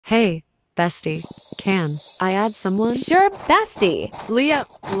Hey, bestie, can I add someone? Sure, bestie. Leah,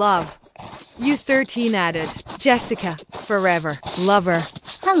 love. You 13 added. Jessica, forever. Lover.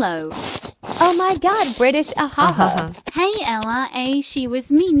 Hello. Oh my god, British ahaha. Hey Ella, she was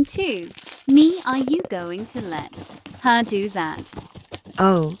mean too. Me, are you going to let her do that?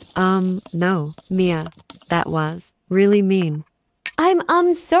 Oh, no, Mia, that was really mean.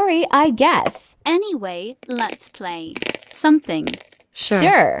 I'm sorry, I guess. Anyway, let's play something.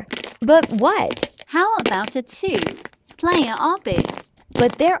 Sure. But what? How about a two-player RB?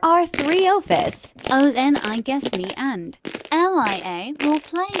 But there are 3 of us. Oh, then I guess me and LIA will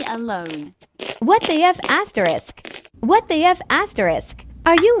play alone. What the F asterisk? What the F asterisk?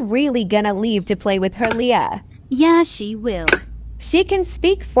 Are you really gonna leave to play with her, Leah? Yeah, she will. She can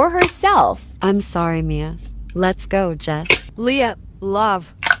speak for herself. I'm sorry, Mia. Let's go, Jess. Leah,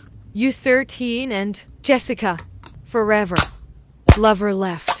 love. You 13 and Jessica, forever. Lover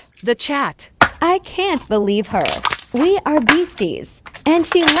left. The chat. I can't believe her. We are beasties. And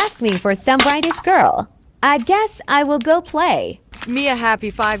she left me for some brightish girl. I guess I will go play. Mia Happy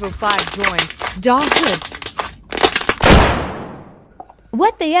 505 joined. Doghood.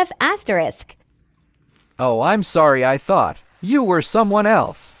 What the F asterisk? Oh, I'm sorry, I thought you were someone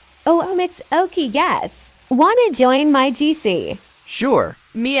else. Oh, it's okay, guess. Wanna join my GC? Sure.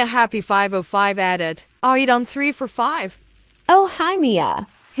 Mia Happy 505 added. Are you done 3 for 5? Oh, hi, Mia.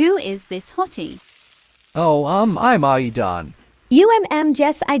 Who is this hottie? Oh, I'm Aidan.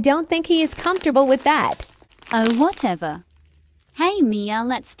 Jess, I don't think he is comfortable with that. Oh, whatever. Hey Mia,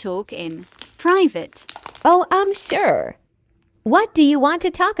 let's talk in private. Oh, sure. What do you want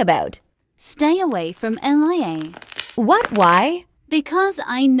to talk about? Stay away from LIA. What, why? Because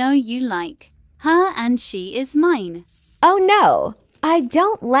I know you like her and she is mine. Oh, no. I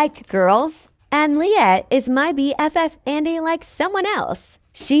don't like girls. And Leah is my BFF and I like someone else.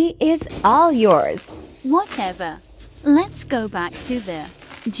 She is all yours. Whatever. Let's go back to the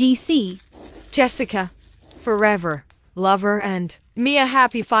GC. Jessica, forever. Lover and Mia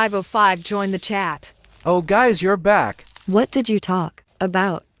Happy 505 joined the chat. Oh, guys, you're back. What did you talk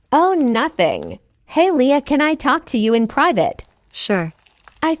about? Oh, nothing. Hey, Leah, can I talk to you in private? Sure.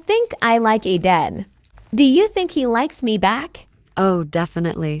 I think I like Eden. Do you think he likes me back? Oh,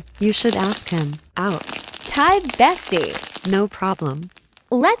 definitely. You should ask him out. Ty bestie. No problem.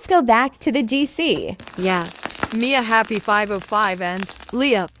 Let's go back to the GC. Yeah. Mia Happy 505 and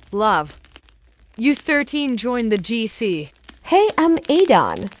Leah, love. You 13 joined the GC. Hey, I'm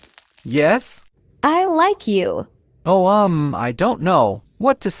Adon. Yes? I like you. Oh, I don't know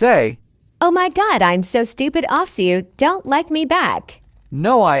what to say. Oh my god, I'm so stupid off you don't like me back.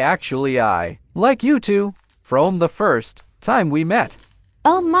 No, I like you two from the first time we met.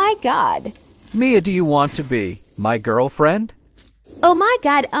 Oh my god. Mia, do you want to be my girlfriend? Oh my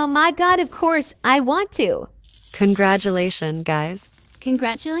god, of course I want to. Congratulations, guys.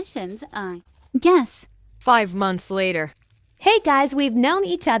 Congratulations, I guess. 5 months later. Hey guys, we've known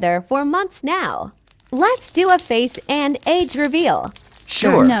each other for months now. Let's do a face and age reveal.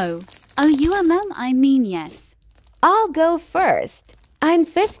 Sure. No. Oh, you are mom? I mean yes. I'll go first. I'm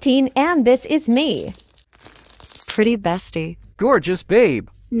 15 and this is me. Pretty bestie. Gorgeous babe.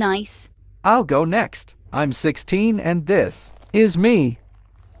 Nice. I'll go next. I'm 16 and this is me.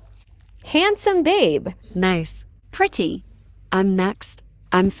 Handsome babe. Nice. Pretty. I'm next.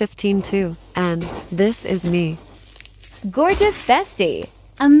 I'm 15 too. And this is me. Gorgeous bestie.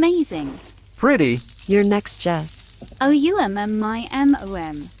 Amazing. Pretty. You're next, Jess. Oh, my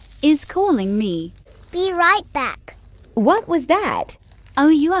MOM is calling me. Be right back. What was that? Oh,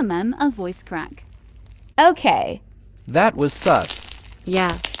 a voice crack. Okay. That was sus.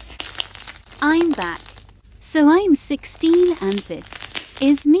 Yeah. I'm back. So I'm 16 and this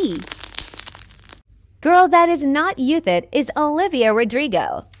is me. Girl, that is not Youth It, is Olivia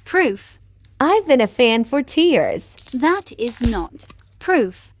Rodrigo. Proof. I've been a fan for 2 years. That is not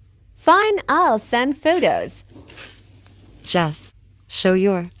proof. Fine, I'll send photos. Jess, show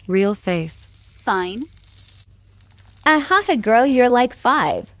your real face. Fine. Ahaha, girl, you're like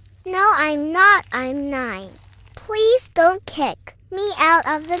 5. No, I'm not. I'm 9. Please don't kick me out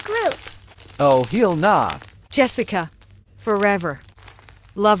of the group. Oh, he'll not. Jessica, forever.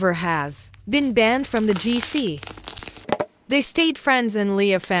 Lover has been banned from the GC. They stayed friends and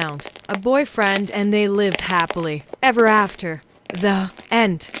Leah found a boyfriend and they lived happily ever after. The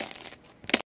end.